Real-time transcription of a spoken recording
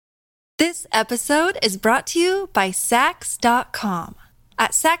This episode is brought to you by Sax.com.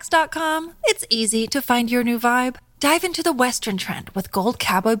 At Sax.com, it's easy to find your new vibe. Dive into the Western trend with gold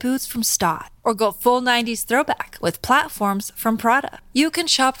cowboy boots from Stott, or go full 90s throwback with platforms from Prada. You can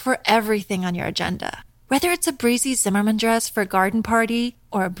shop for everything on your agenda, whether it's a breezy Zimmermann dress for a garden party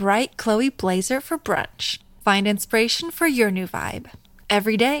or a bright Chloe blazer for brunch. Find inspiration for your new vibe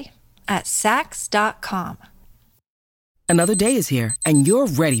every day at Sax.com. Another day is here, and you're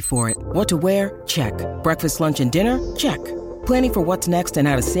ready for it. What to wear? Check. Breakfast, lunch, and dinner? Check. Planning for what's next and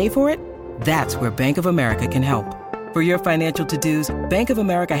how to save for it? That's where Bank of America can help. For your financial to-dos, Bank of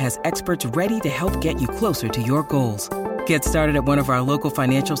America has experts ready to help get you closer to your goals. Get started at one of our local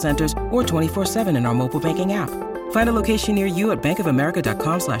financial centers or 24/7 in our mobile banking app. Find a location near you at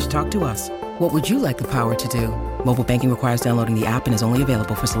bankofamerica.com/talktous. What would you like the power to do? Mobile banking requires downloading the app and is only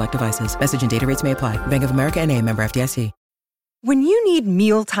available for select devices. Message and data rates may apply. Bank of America N.A., member FDIC. When you need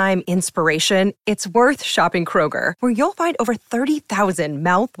mealtime inspiration, it's worth shopping Kroger, where you'll find over 30,000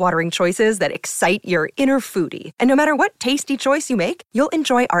 mouth-watering choices that excite your inner foodie. And no matter what tasty choice you make, you'll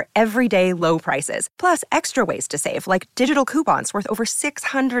enjoy our everyday low prices, plus extra ways to save, like digital coupons worth over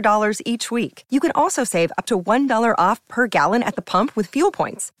 $600 each week. You can also save up to $1 off per gallon at the pump with fuel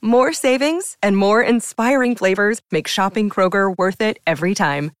points. More savings and more inspiring flavors make shopping Kroger worth it every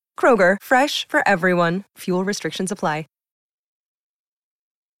time. Kroger, fresh for everyone. Fuel restrictions apply.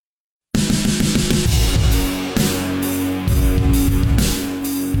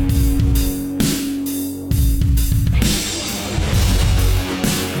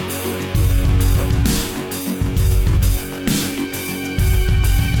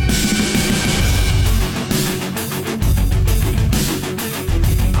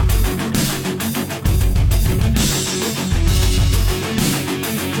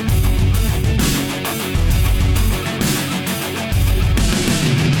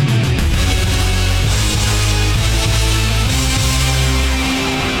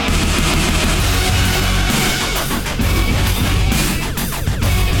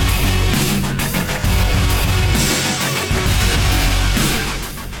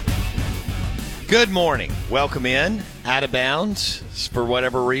 Good morning. Welcome in. Out of bounds. For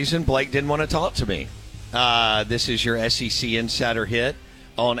whatever reason, Blake didn't want to talk to me. This is your SEC Insider Hit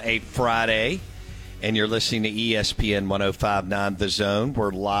on a Friday, and you're listening to ESPN 105.9 The Zone.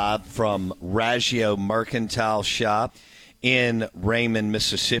 We're live from Raggio Mercantile Shop in Raymond,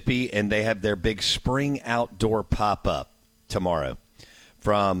 Mississippi, and they have their big spring outdoor pop-up tomorrow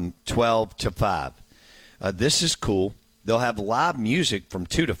from 12 to 5. This is cool. They'll have live music from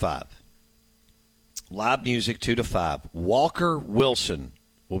 2 to 5. Live music 2 to 5. Walker Wilson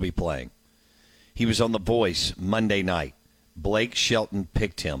will be playing. He was on The Voice Monday night. Blake Shelton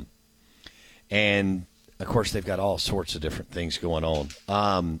picked him. And, of course, they've got all sorts of different things going on.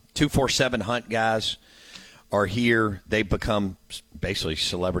 247 Hunt guys are here. They've become basically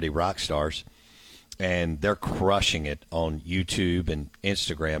celebrity rock stars. And they're crushing it on YouTube and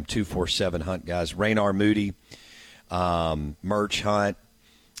Instagram. 247 Hunt guys. Raynar Moody, Merch Hunt.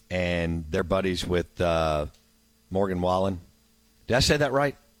 And they're buddies with Morgan Wallen. Did I say that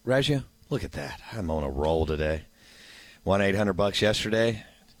right, Raggio? Look at that. I'm on a roll today. $1,800 yesterday.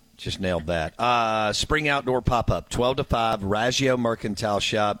 Just nailed that. Spring Outdoor Pop-Up, 12 to 5, Raggio Mercantile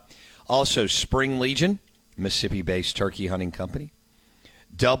Shop. Also, Spring Legion, Mississippi-based turkey hunting company.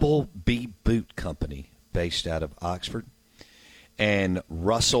 Double B Boot Company, based out of Oxford. And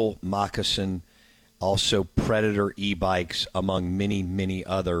Russell Moccasin, also Predator e-bikes, among many, many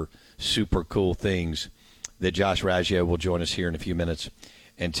other super cool things that Josh Raggio will join us here in a few minutes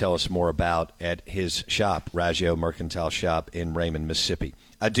and tell us more about at his shop, Raggio Mercantile Shop in Raymond, Mississippi.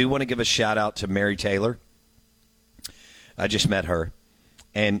 I do want to give a shout-out to Mary Taylor. I just met her,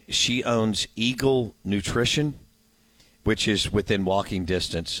 and she owns Eagle Nutrition, which is within walking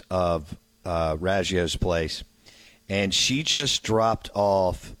distance of Raggio's place. And she just dropped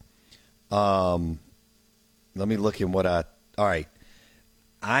off let me look in what all right.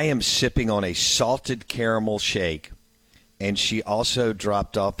 I am sipping on a salted caramel shake, and she also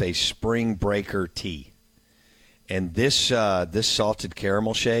dropped off a Spring Breaker tea. And this salted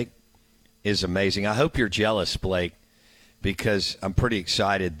caramel shake is amazing. I hope you're jealous, Blake, because I'm pretty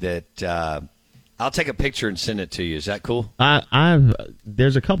excited that I'll take a picture and send it to you. Is that cool?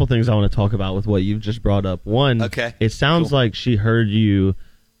 There's a couple things I want to talk about with what you've just brought up. One, okay, it sounds cool. Like she heard you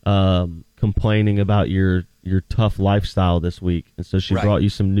complaining about your tough lifestyle this week, and so she brought you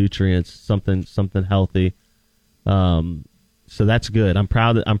some nutrients, something healthy. So that's good. I'm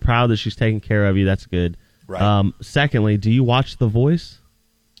proud that she's taking care of you. That's good. Right. Secondly, do you watch The Voice?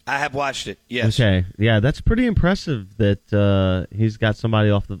 I have watched it. Yes. Okay. Yeah, that's pretty impressive that he's got somebody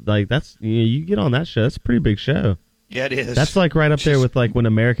off the that's you get on that show. That's a pretty big show. Yeah, it is. That's like right up there with like when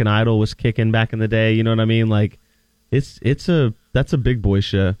American Idol was kicking back in the day. You know what I mean? Like, that's a big boy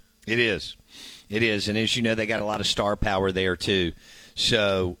show. It is. It is, and as you know, they got a lot of star power there too.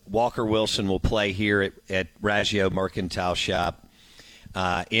 So Walker Wilson will play here at Raggio Mercantile Shop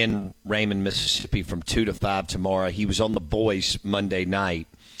in Raymond, Mississippi, from 2 to 5 tomorrow. He was on The Voice Monday night,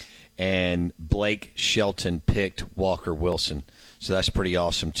 and Blake Shelton picked Walker Wilson, so that's pretty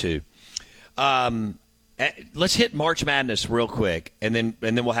awesome too. Let's hit March Madness real quick, and then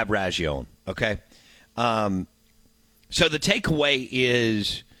we'll have Raggio on. Okay. So the takeaway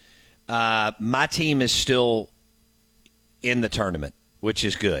is my team is still in the tournament, which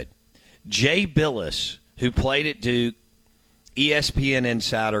is good. Jay Billis, who played at Duke, ESPN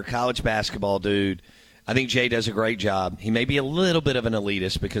insider, college basketball dude. I think Jay does a great job. He may be a little bit of an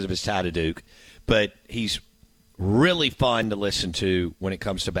elitist because of his tie to Duke, but he's really fun to listen to when it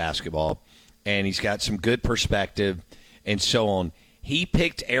comes to basketball, and he's got some good perspective and so on. He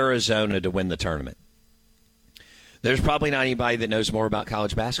picked Arizona to win the tournament. There's probably not anybody that knows more about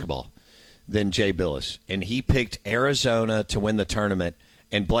college basketball than Jay Billis, and he picked Arizona to win the tournament,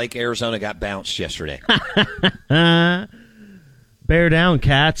 and Blake, Arizona got bounced yesterday. Bear down,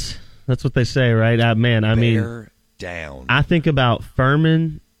 cats. That's what they say, right? Bear down. I think about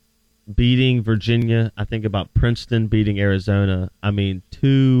Furman beating Virginia. I think about Princeton beating Arizona. I mean,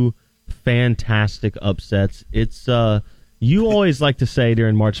 two fantastic upsets. It's you always like to say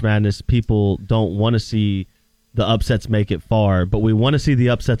during March Madness, people don't want to see the upsets make it far, but we want to see the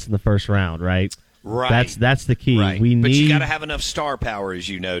upsets in the first round, right? Right. That's the key. Right. But you got to have enough star power, as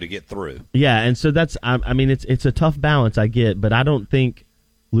you know, to get through. Yeah, and so that's it's a tough balance, I get, but I don't think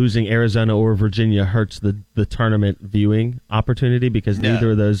losing Arizona or Virginia hurts the tournament viewing opportunity because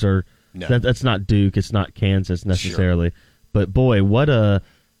neither of those are that's not Duke, it's not Kansas necessarily. Sure. But boy,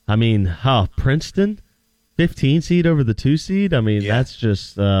 Princeton 15 seed over the 2 seed. That's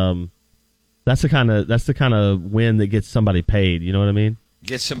just that's the kind of win that gets somebody paid, you know what I mean?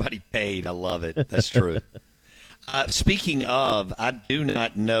 Get somebody paid. I love it. That's true. Speaking of, I do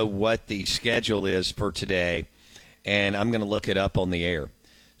not know what the schedule is for today, and I'm going to look it up on the air.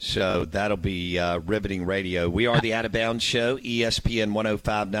 So that'll be riveting radio. We are the Out of Bounds Show, ESPN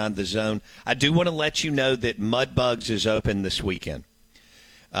 105.9 The Zone. I do want to let you know that Mudbugs is open this weekend.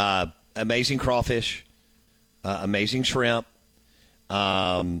 Amazing crawfish, amazing shrimp.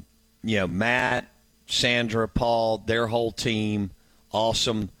 Matt, Sandra, Paul, their whole team.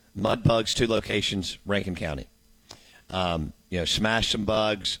 Awesome. Mudbugs, 2 locations, Rankin County. Smash some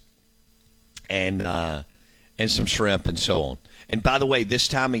bugs and some shrimp and so on. And by the way, this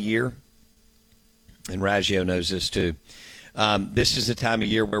time of year, and Raggio knows this too, this is the time of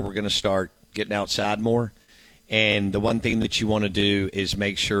year where we're going to start getting outside more. And the one thing that you want to do is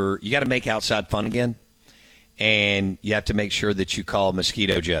make sure you got to make outside fun again. And you have to make sure that you call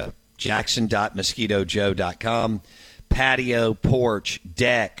Mosquito Joe. Jackson.mosquitojoe.com. Patio, porch,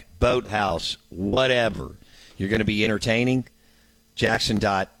 deck, boathouse, whatever. You're going to be entertaining.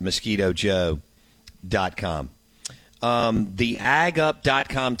 Jackson.mosquitojoe.com. The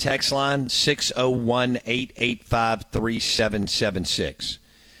agup.com text line, 601-885-3776.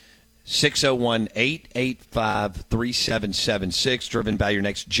 601-885-3776, driven by your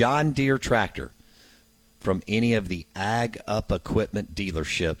next John Deere tractor from any of the Ag Up equipment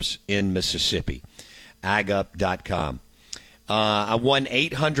dealerships in Mississippi. agup.com. I won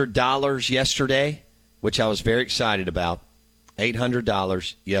 $800 yesterday, which I was very excited about.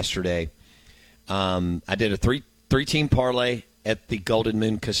 $800 yesterday. I did a three-team parlay at the Golden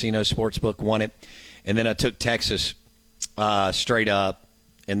Moon Casino Sportsbook, won it. And then I took Texas straight up,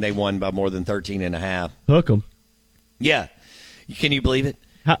 and they won by more than 13.5. Hook 'em. Yeah. Can you believe it?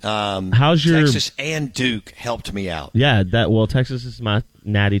 How's your Texas and Duke helped me out? Yeah, Texas is my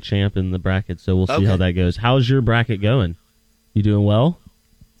natty champ in the bracket, so we'll see how that goes. How's your bracket going? You doing well?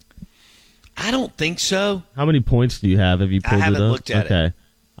 I don't think so. How many points do you have? Have you pulled it up? I haven't looked at it. Okay.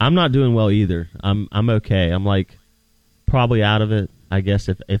 I'm not doing well either. I'm okay. I'm like probably out of it. I guess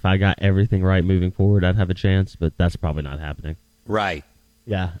if I got everything right moving forward, I'd have a chance, but that's probably not happening. Right.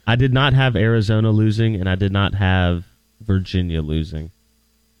 Yeah. I did not have Arizona losing, and I did not have Virginia losing.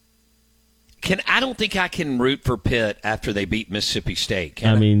 I don't think I can root for Pitt after they beat Mississippi State.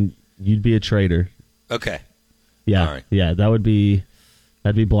 You'd be a traitor. Okay. Yeah. All right. Yeah, that'd be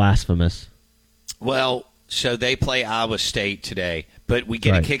blasphemous. Well, so they play Iowa State today, but we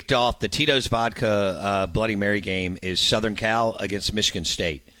get it kicked off. The Tito's Vodka Bloody Mary game is Southern Cal against Michigan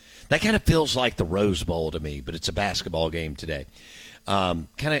State. That kind of feels like the Rose Bowl to me, but it's a basketball game today. I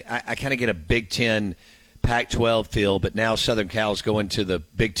kind of get a Big Ten, Pac-12 feel, but now Southern Cal's going to the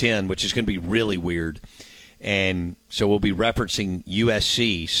Big Ten, which is going to be really weird. And so we'll be referencing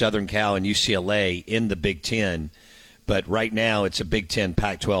USC, Southern Cal, and UCLA in the Big Ten. But right now it's a Big Ten,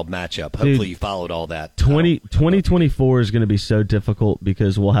 Pac-12 matchup. Hopefully you followed all that. 2024 is going to be so difficult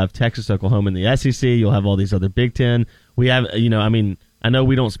because we'll have Texas, Oklahoma in the SEC. You'll have all these other Big Ten. We have, I know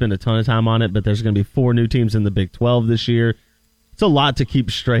we don't spend a ton of time on it, but there's going to be 4 new teams in the Big 12 this year. It's a lot to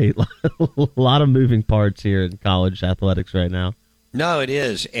keep straight. A lot of moving parts here in college athletics right now. No, it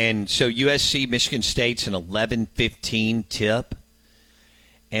is. And so USC, Michigan State's an 11:15 tip.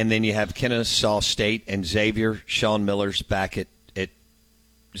 And then you have Kennesaw State and Xavier. Sean Miller's back at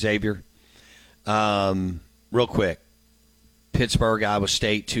Xavier. Real quick, Pittsburgh, Iowa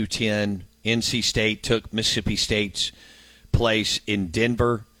State, 2:10. NC State took Mississippi State's place in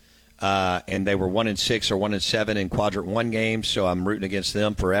Denver. And they were 1-6 or 1-7 in Quadrant 1 games, so I'm rooting against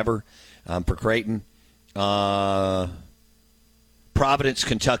them forever for Creighton. Providence,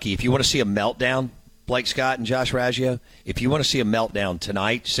 Kentucky. If you want to see a meltdown, Blake Scott and Josh Raggio, if you want to see a meltdown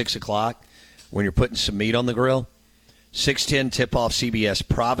tonight, 6 o'clock, when you're putting some meat on the grill, 6:10 tip-off CBS,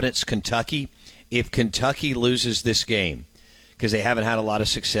 Providence, Kentucky. If Kentucky loses this game, because they haven't had a lot of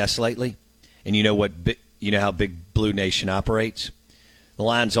success lately, and you know how Big Blue Nation operates, the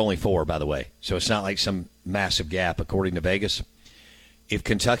line's only 4, by the way, so it's not like some massive gap, according to Vegas. If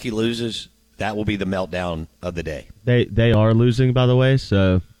Kentucky loses, that will be the meltdown of the day. They are losing, by the way,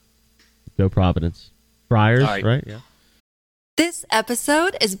 so go Providence. Friars, right? Yeah. This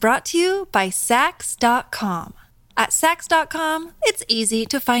episode is brought to you by Sax.com. At Sax.com, it's easy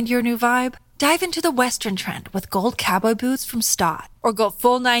to find your new vibe. Dive into the Western trend with gold cowboy boots from Stott, or go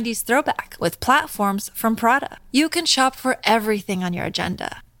full 90s throwback with platforms from Prada. You can shop for everything on your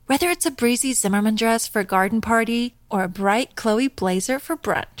agenda, whether it's a breezy Zimmermann dress for a garden party or a bright Chloe blazer for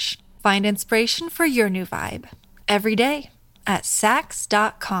brunch. Find inspiration for your new vibe every day at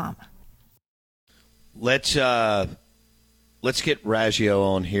Sax.com. Let's get Raggio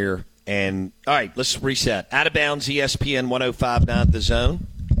on here. And, all right, let's reset. Out of Bounds, ESPN 105.9 The Zone.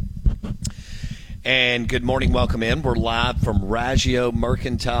 And good morning, welcome in. We're live from Raggio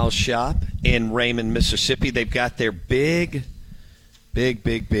Mercantile Shop in Raymond, Mississippi. They've got their big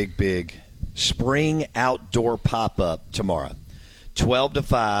spring outdoor pop-up tomorrow, 12 to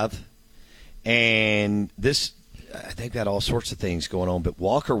 5. And they've got all sorts of things going on. But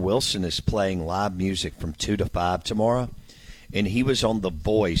Walker Wilson is playing live music from 2 to 5 tomorrow. And he was on The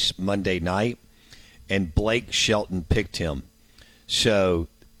Voice Monday night, and Blake Shelton picked him. So,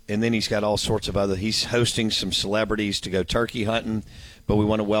 and then he's got all sorts of he's hosting some celebrities to go turkey hunting, but we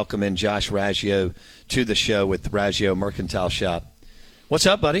want to welcome in Josh Raggio to the show with Raggio Mercantile Shop. What's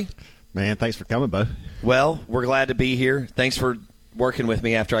up, buddy? Man, thanks for coming, Bo. Well, we're glad to be here. Thanks for working with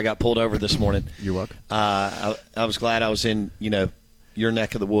me after I got pulled over this morning. You're welcome. I was glad I was in, your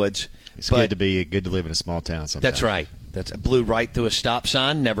neck of the woods. It's good to live in a small town sometimes. That's right. I blew right through a stop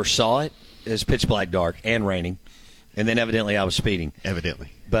sign, never saw it. It was pitch black dark and raining. And then evidently I was speeding. Evidently.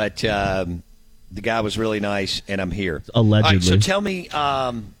 But the guy was really nice, and I'm here. Allegedly. All right, so tell me,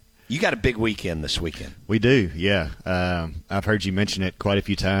 you got a big weekend this weekend. We do, yeah. I've heard you mention it quite a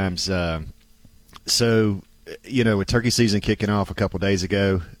few times. So, with turkey season kicking off a couple days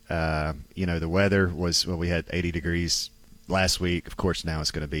ago, the weather was, we had 80 degrees last week. Of course, now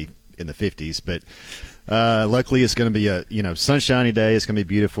it's going to be in the 50s, but luckily it's going to be a sunshiny day. It's going to be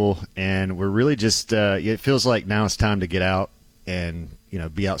beautiful, and we're really just it feels like now it's time to get out and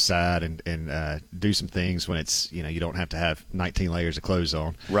be outside and do some things when it's you don't have to have 19 layers of clothes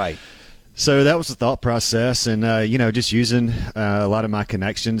on. Right. So that was the thought process, and just using a lot of my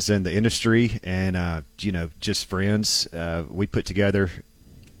connections in the industry and just friends, we put together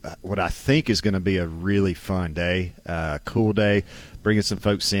what I think is going to be a really fun day, cool day, bringing some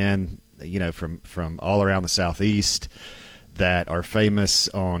folks in, from all around the Southeast that are famous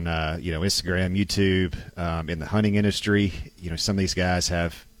on, Instagram, YouTube, in the hunting industry. Some of these guys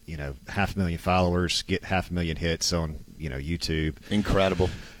have, 500,000 followers, get 500,000 hits on, YouTube. Incredible.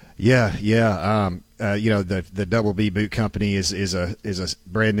 Yeah. The Double B Boot Company is a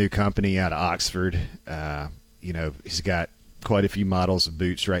brand new company out of Oxford. He's got quite a few models of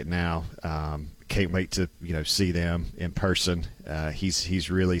boots right now. Can't wait to see them in person. He's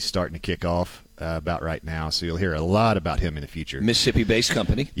really starting to kick off about right now, so you'll hear a lot about him in the future. Mississippi-based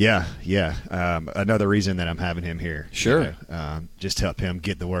company. Yeah. Another reason that I'm having him here. Sure. Just help him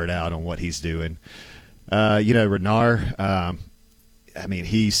get the word out on what he's doing. Renard.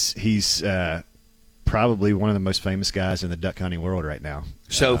 He's probably one of the most famous guys in the duck hunting world right now.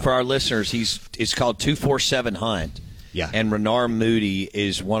 So for our listeners, it's called 247 Hunt. Yeah. And Renard Moody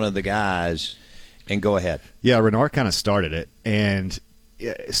is one of the guys. And go ahead. Yeah, Renard kind of started it and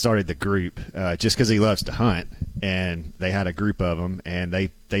started the group just because he loves to hunt. And they had a group of them, and they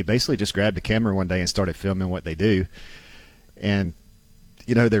basically just grabbed a camera one day and started filming what they do. And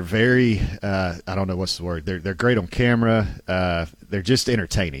they're very I don't know what's the word. They're great on camera. They're just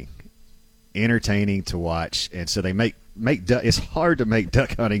entertaining to watch. And so they make it's hard to make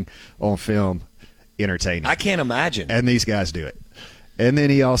duck hunting on film entertaining. I can't imagine. And these guys do it. And then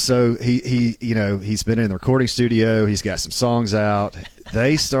he also he's been in the recording studio. He's got some songs out.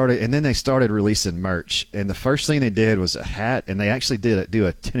 They started releasing merch. And the first thing they did was a hat, and they actually do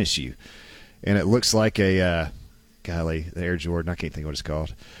a tennis shoe, and it looks like a the Air Jordan. I can't think what it's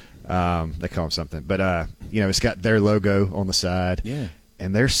called. They call them something, but it's got their logo on the side. Yeah.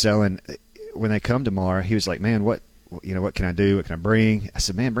 And they're selling. When they come tomorrow, he was like, "Man, what can I do? What can I bring?" I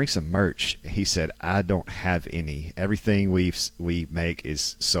said, "Man, bring some merch." He said, "I don't have any. Everything we make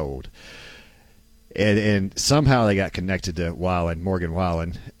is sold." And somehow they got connected to Morgan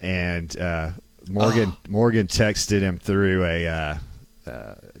Wallen, and Morgan texted him through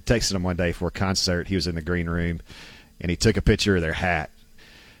texted him one day for a concert. He was in the green room, and he took a picture of their hat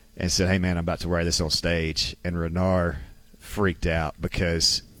and said, "Hey man, I'm about to wear this on stage." And Renard freaked out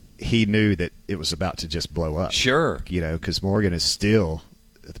because he knew that it was about to just blow up. Sure. Because Morgan is still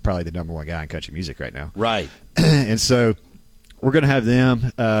probably the number one guy in country music right now. Right. And so we're going to have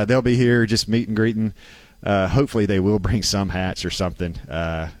them. They'll be here just meet and greeting. Hopefully they will bring some hats or something.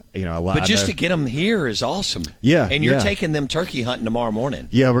 A lot. But just to get them here is awesome. Yeah. And you're taking them turkey hunting tomorrow morning.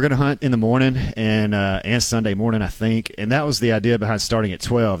 Yeah, we're going to hunt in the morning and Sunday morning, I think. And that was the idea behind starting at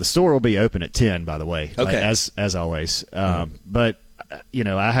 12. The store will be open at 10, by the way. Okay. As always. But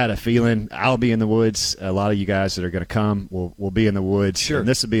I had a feeling I'll be in the woods. A lot of you guys that are going to come will be in the woods. Sure. And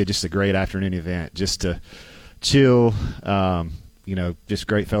this will be just a great afternoon event just to chill, just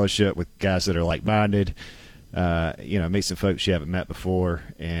great fellowship with guys that are like-minded, meet some folks you haven't met before,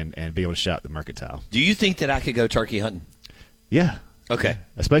 and be able to shop the Mercantile. Do you think that I could go turkey hunting? Yeah. Okay.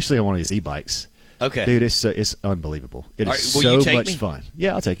 Especially on one of these e-bikes. Okay. Dude, it's unbelievable. It is will you so take much me? fun.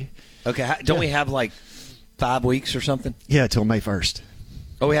 Yeah, I'll take you. Okay. Don't we have like 5 weeks or something? Yeah, till May 1st.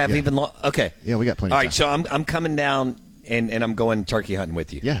 Oh, we have even long. Okay. Yeah, we got plenty All of right, time. so I'm coming down and I'm going turkey hunting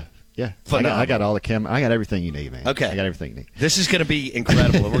with you. Yeah. Yeah. Phenomenal. I got all the I got everything you need, man. Okay. I got everything you need. This is going to be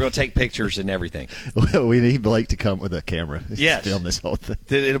incredible. We're going to take pictures and everything. Well, we need Blake to come with a camera. Yes. Film this whole thing.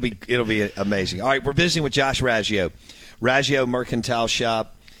 It'll be amazing. All right, we're visiting with Josh Raggio. Raggio Mercantile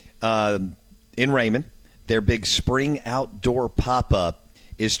Shop in Raymond. Their big spring outdoor pop-up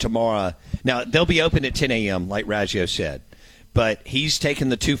is tomorrow. Now, they'll be open at 10 a.m., like Raggio said. But he's taking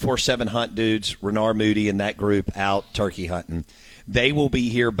the 247 Hunt dudes, Renard Moody and that group, out turkey hunting. They will be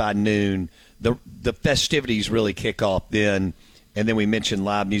here by noon. The festivities really kick off then, and then we mentioned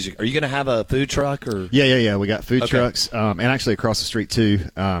live music. Are you going to have a food truck? Or Yeah. We got food trucks, and actually across the street too.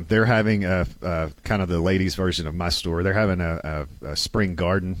 They're having a kind of the ladies' version of my store. They're having a spring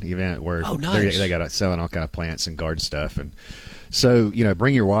garden event where nice. they got selling all kind of plants and garden stuff, and so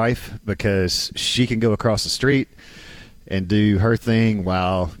bring your wife because she can go across the street and do her thing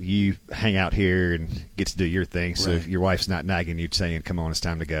while you hang out here and get to do your thing. So Right. your wife's not nagging you saying, "Come on, it's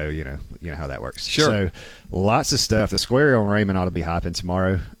time to go." You know how that works. Sure. So lots of stuff. The square on Raymond ought to be hopping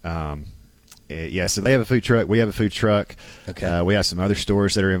tomorrow. Yeah, so they have a food truck. We have a food truck. Okay. We have some other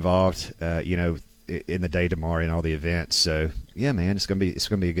stores that are involved. In the day tomorrow and all the events. So yeah, man, it's gonna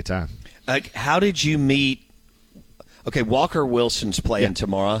be a good time. How did you meet? Okay, Walker Wilson's playing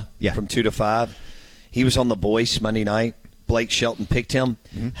tomorrow. Yeah. From 2 to 5. He was on The Voice Monday night. Blake Shelton picked him.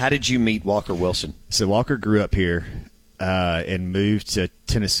 Mm-hmm. How did you meet Walker Wilson? So Walker grew up here and moved to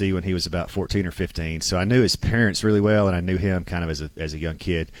Tennessee when he was about 14 or 15. So I knew his parents really well, and I knew him kind of as a young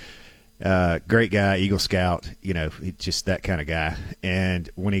kid. Great guy, Eagle Scout, just that kind of guy. And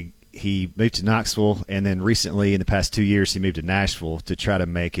when he moved to Knoxville, and then recently in the past 2 years he moved to Nashville to try to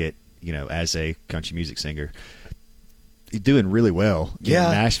make it, as a country music singer. He's doing really well in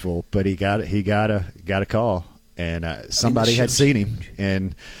Nashville, but he got a call, and somebody had seen him,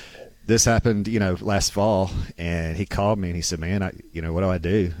 and this happened, last fall, and he called me and he said, "Man, what do I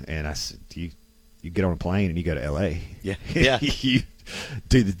do?" And I said, "You get on a plane and you go to L.A. Yeah, you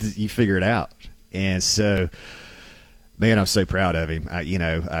figure it out." And so, man, I'm so proud of him.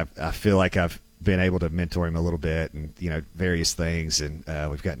 I feel like I've been able to mentor him a little bit, and various things, and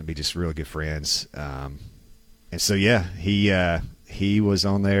we've gotten to be just really good friends. And so, yeah, he was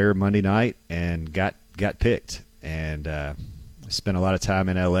on there Monday night and got picked, and spent a lot of time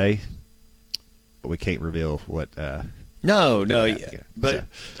in L.A., but we can't reveal what. No. But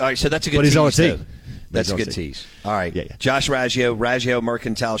all right, so that's a good. But he's on a tease, team. That's a good tease. All right. Yeah. Josh Raggio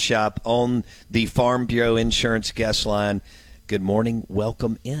Mercantile Shop on the Farm Bureau Insurance guest line. Good morning.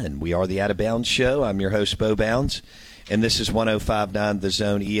 Welcome in. We are the Out of Bounds Show. I'm your host, Bo Bounds, and this is 105.9 The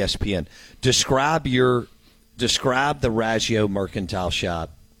Zone ESPN. Describe the Raggio Mercantile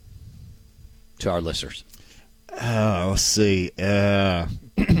Shop to our listeners. Let's see. A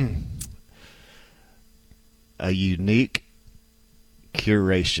unique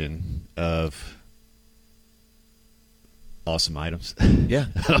curation of awesome items. Yeah.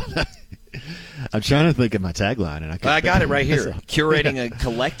 I'm trying to think of my tagline, and I got it right here. Curating a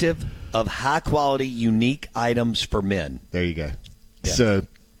collective of high-quality, unique items for men. There you go. Yeah. So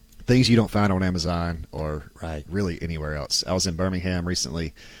things you don't find on Amazon or Right. really anywhere else. I was in Birmingham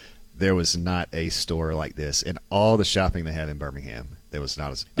recently. There was not a store like this. In all the shopping they have in Birmingham, there was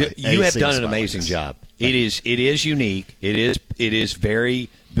not You have done an amazing job. It is unique. It is very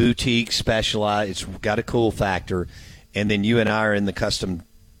boutique, specialized. It's got a cool factor. And then you and I are in the custom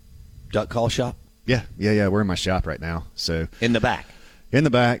duck call shop? Yeah. We're in my shop right now. So in the back.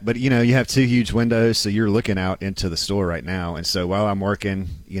 But you have two huge windows, so you're looking out into the store right now. And so while I'm working,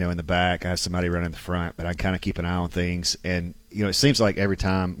 in the back, I have somebody running the front, but I kind of keep an eye on things. And it seems like every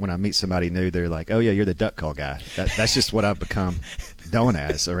time when I meet somebody new, they're like, "Oh yeah, you're the duck call guy." That's just what I've become known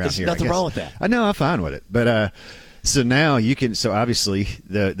as around here. There's nothing wrong with that. I know, I'm fine with it, but so now you can. So obviously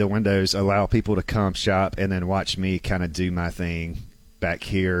the windows allow people to come shop and then watch me kind of do my thing back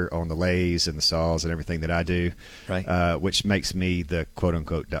here on the lathes and the saws and everything that I do, right? Which makes me the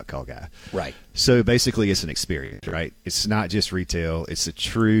quote-unquote duck call guy. Right. So basically it's an experience, right? It's not just retail. It's a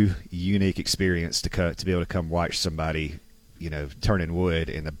true, unique experience to be able to come watch somebody, turning wood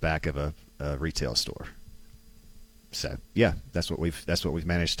in the back of a retail store. So, yeah, that's what we've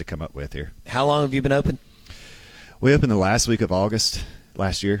managed to come up with here. How long have you been open? We opened the last week of August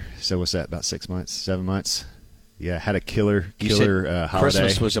last year. So what's that, about 6 months, 7 months? Yeah, had a killer holiday.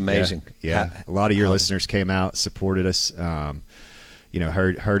 Christmas was amazing. Yeah. A lot of your listeners came out, supported us. Heard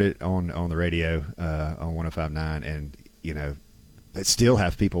it on the radio on 105.9, and but still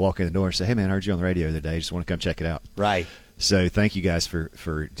have people walk in the door and say, "Hey man, I heard you on the radio the other day. Just want to come check it out." Right. So thank you guys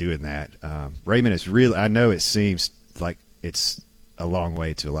for doing that. Raymond is really. I know it seems like it's a long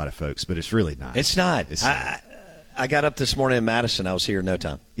way to a lot of folks, but it's really not. It's not. I got up this morning in Madison. I was here in no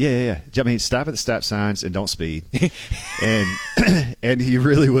time. Yeah. I mean, stop at the stop signs and don't speed, and you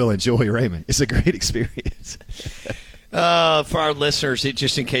really will enjoy Raymond. It's a great experience. For our listeners,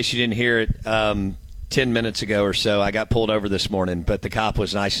 just in case you didn't hear it, 10 minutes ago or so, I got pulled over this morning, but the cop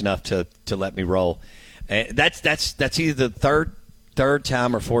was nice enough to let me roll. That's either the third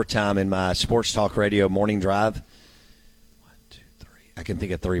time or fourth time in my sports talk radio morning drive. 1, 2, 3. I can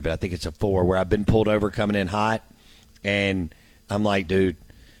think of 3, but I think it's a 4 where I've been pulled over coming in hot. And I'm like, dude,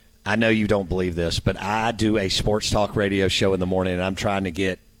 I know you don't believe this, but I do a sports talk radio show in the morning, and I'm trying to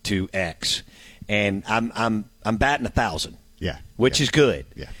get to X, and I'm batting 1,000. Yeah, which is good.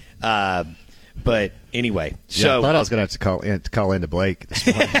 Yeah. But anyway, so I thought I was going to have to call in to Blake this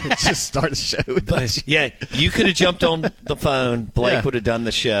morning. Just start the show with us. Yeah, you could have jumped on the phone. Blake would have done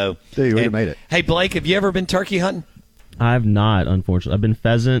the show. Dude, you would have made it. Hey, Blake, have you ever been turkey hunting? I've not, unfortunately. I've been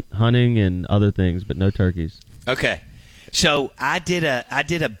pheasant hunting and other things, but no turkeys. Okay. So I did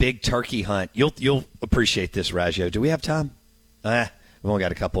a big turkey hunt. You'll appreciate this, Raggio. Do we have time? We've only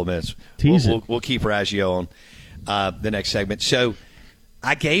got a couple of minutes. We'll keep Raggio on the next segment. So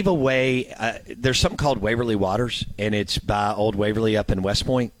I gave away there's something called Waverly Waters, and it's by Old Waverly up in West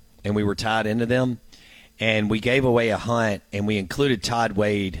Point, and we were tied into them. And we gave away a hunt, and we included Todd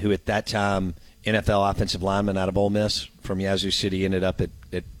Wade, who at that time NFL offensive lineman out of Ole Miss from Yazoo City, ended up at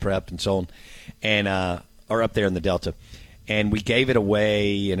Prep and so on, and or up there in the Delta. And we gave it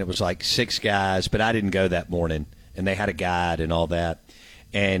away, and it was like 6 guys, but I didn't go that morning, and they had a guide and all that.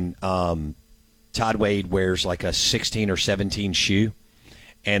 And Todd Wade wears like a 16 or 17 shoe,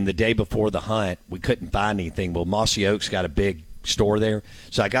 and the day before the hunt, we couldn't find anything. Well, Mossy Oak's got a big store there,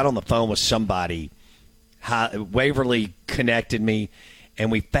 so I got on the phone with somebody. Waverly connected me,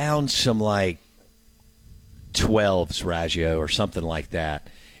 and we found some like 12s, Raggio, or something like that.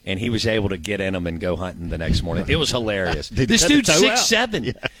 And he was able to get in them and go hunting the next morning. It was hilarious. This dude's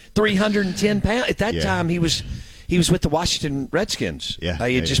 6'7", 310 pounds. At that time, he was with the Washington Redskins. Yeah,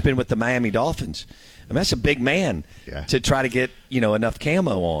 he had just been with the Miami Dolphins. I mean, that's a big man to try to get enough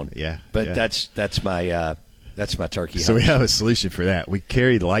camo on. Yeah, but that's my turkey hunt. So we have a solution for that. We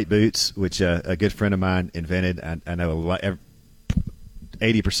carry the light boots, which a good friend of mine invented. I know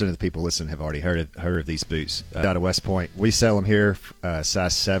 80% of the people listening have already heard of these boots out of West Point. We sell them here,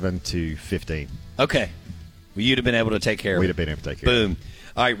 size 7 to 15. Okay. Well, you'd have been able to take care of it. We'd have been able to take care Boom. of it.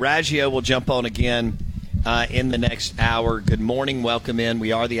 All right, Raggio will jump on again in the next hour. Good morning. Welcome in.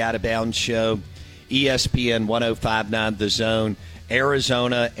 We are the Out of Bounds Show. ESPN 105.9 The Zone.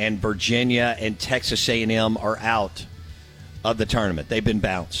 Arizona and Virginia and Texas A&M are out of the tournament. They've been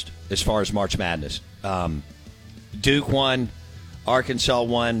bounced as far as March Madness. Duke won. Arkansas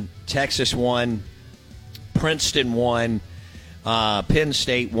won. Texas won. Princeton won. Penn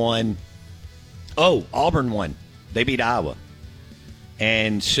State won. Oh, Auburn won. They beat Iowa.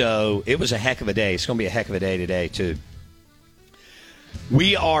 And so it was a heck of a day. It's going to be a heck of a day today, too.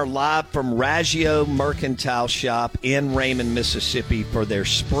 We are live from Raggio Mercantile Shop in Raymond, Mississippi for their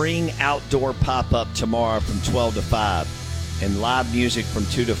spring outdoor pop-up tomorrow from 12 to 5. And live music from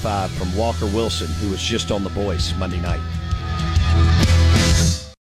 2 to 5 from Walker Wilson, who was just on The Voice Monday night.